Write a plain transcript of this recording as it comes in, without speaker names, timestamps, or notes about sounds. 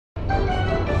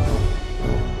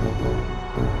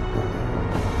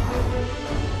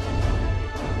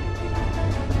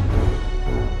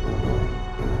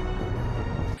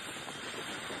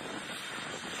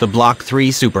The Block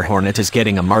 3 Super Hornet is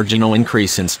getting a marginal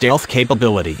increase in stealth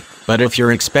capability, but if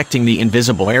you're expecting the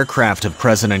invisible aircraft of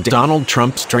President Donald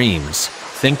Trump's dreams,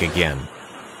 think again.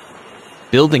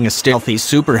 Building a stealthy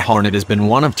Super Hornet has been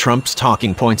one of Trump's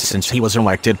talking points since he was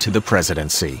elected to the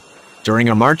presidency. During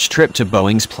a March trip to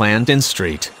Boeing's plant in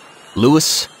St.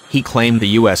 Louis, he claimed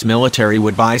the U.S. military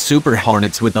would buy Super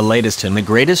Hornets with the latest and the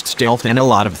greatest stealth and a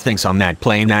lot of things on that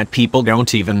plane that people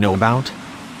don't even know about.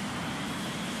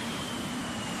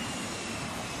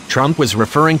 Trump was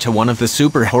referring to one of the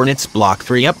Super Hornet's Block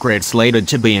 3 upgrades slated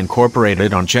to be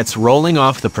incorporated on jets rolling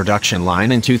off the production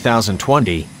line in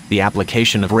 2020, the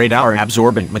application of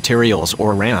radar-absorbent materials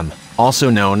or RAM, also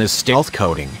known as stealth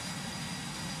coating.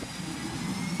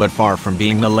 But far from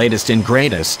being the latest and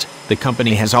greatest, the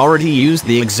company has already used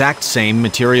the exact same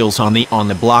materials on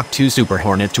the Block 2 Super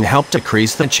Hornet to help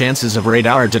decrease the chances of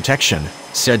radar detection,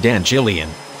 said Dan Gillian,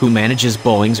 who manages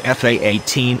Boeing's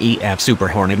FA-18EF Super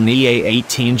Hornet and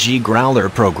EA-18G Growler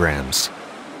programs.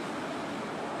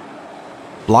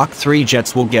 Block 3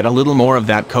 jets will get a little more of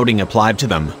that coating applied to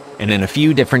them, and in a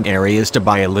few different areas to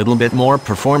buy a little bit more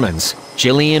performance,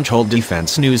 Gillian told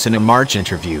Defense News in a March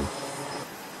interview.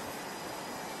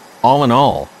 All in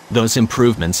all, those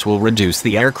improvements will reduce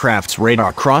the aircraft's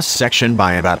radar cross-section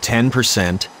by about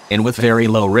 10%, and with very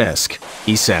low risk,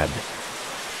 he said.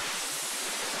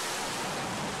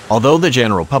 Although the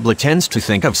general public tends to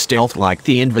think of stealth like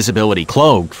the invisibility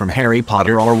cloak from Harry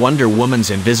Potter or Wonder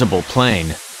Woman's invisible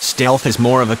plane, stealth is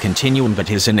more of a continuum that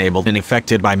is enabled and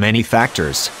affected by many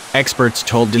factors, experts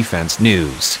told Defense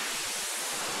News.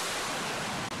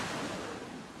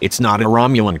 It's not a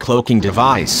Romulan cloaking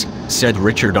device, said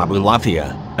Richard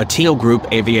Abulafia, a Teal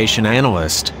Group aviation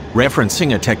analyst,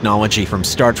 referencing a technology from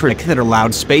Star Trek that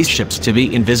allowed spaceships to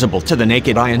be invisible to the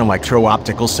naked eye and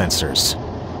electro-optical sensors.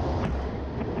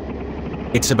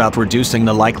 It's about reducing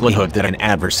the likelihood that an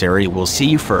adversary will see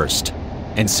you first.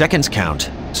 And seconds count,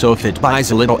 so if it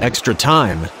buys a little extra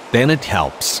time, then it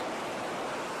helps.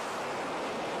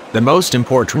 The most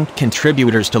important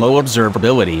contributors to low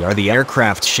observability are the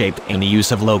aircraft shape and the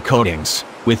use of low coatings,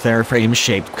 with airframe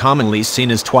shape commonly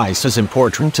seen as twice as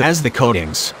important as the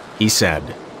coatings, he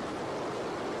said.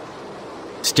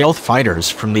 Stealth fighters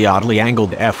from the oddly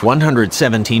angled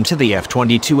F-117 to the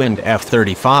F-22 and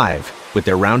F-35, with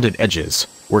their rounded edges,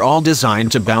 were all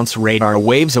designed to bounce radar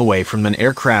waves away from an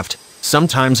aircraft,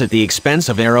 sometimes at the expense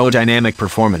of aerodynamic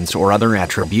performance or other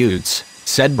attributes,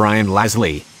 said Brian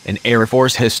Lasley, an Air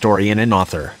Force historian and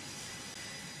author.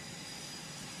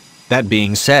 That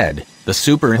being said, the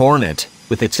Super Hornet,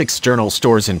 with its external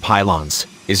stores and pylons,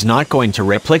 is not going to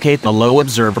replicate the low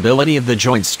observability of the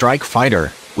Joint Strike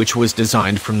Fighter, which was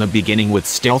designed from the beginning with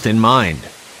stealth in mind.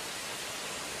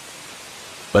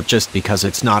 But just because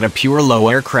it's not a pure low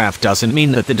aircraft doesn't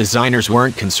mean that the designers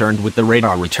weren't concerned with the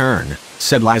radar return,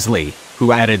 said Lasley,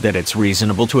 who added that it's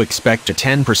reasonable to expect a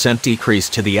 10% decrease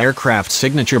to the aircraft's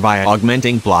signature by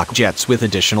augmenting block jets with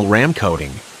additional RAM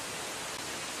coating.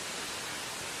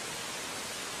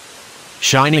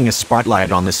 Shining a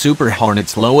spotlight on the Super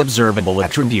Hornet's low observable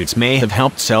attributes may have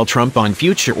helped sell Trump on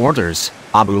future orders,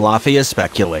 Abulafia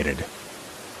speculated.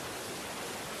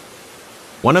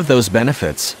 One of those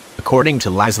benefits, according to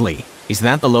Lasley, is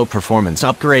that the low-performance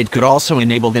upgrade could also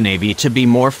enable the Navy to be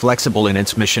more flexible in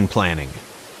its mission planning.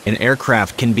 An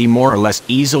aircraft can be more or less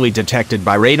easily detected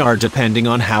by radar depending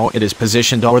on how it is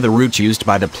positioned or the route used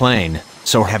by the plane,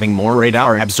 so having more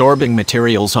radar-absorbing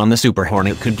materials on the Super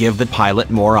Hornet could give the pilot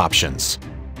more options.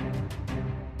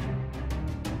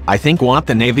 I think what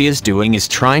the Navy is doing is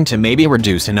trying to maybe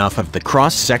reduce enough of the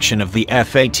cross-section of the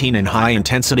F-18 in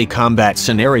high-intensity combat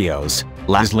scenarios,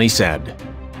 Lasley said.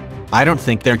 I don't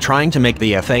think they're trying to make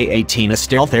the F-18 a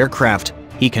stealth aircraft,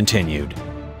 he continued.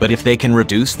 But if they can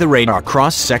reduce the radar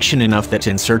cross-section enough that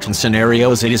in certain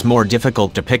scenarios it is more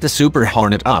difficult to pick the Super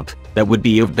Hornet up, that would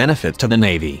be of benefit to the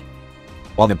Navy.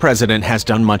 While the president has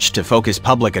done much to focus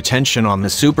public attention on the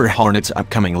Super Hornet's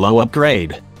upcoming low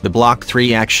upgrade, the Block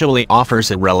 3 actually offers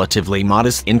a relatively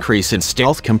modest increase in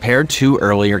stealth compared to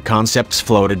earlier concepts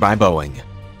floated by Boeing.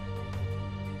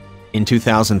 In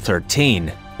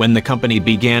 2013, when the company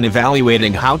began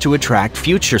evaluating how to attract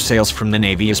future sales from the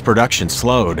Navy as production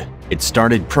slowed, it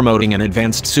started promoting an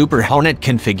advanced Super Hornet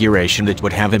configuration that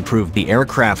would have improved the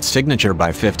aircraft's signature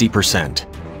by 50%.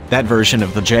 That version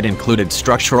of the jet included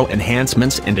structural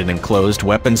enhancements and an enclosed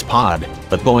weapons pod,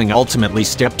 but Boeing ultimately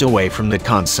stepped away from the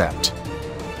concept.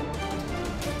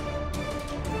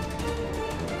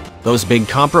 Those big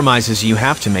compromises you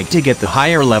have to make to get the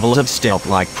higher levels of stealth,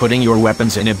 like putting your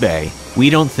weapons in a bay,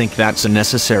 we don't think that's a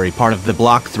necessary part of the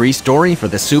Block 3 story for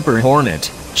the Super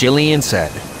Hornet, Gillian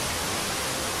said.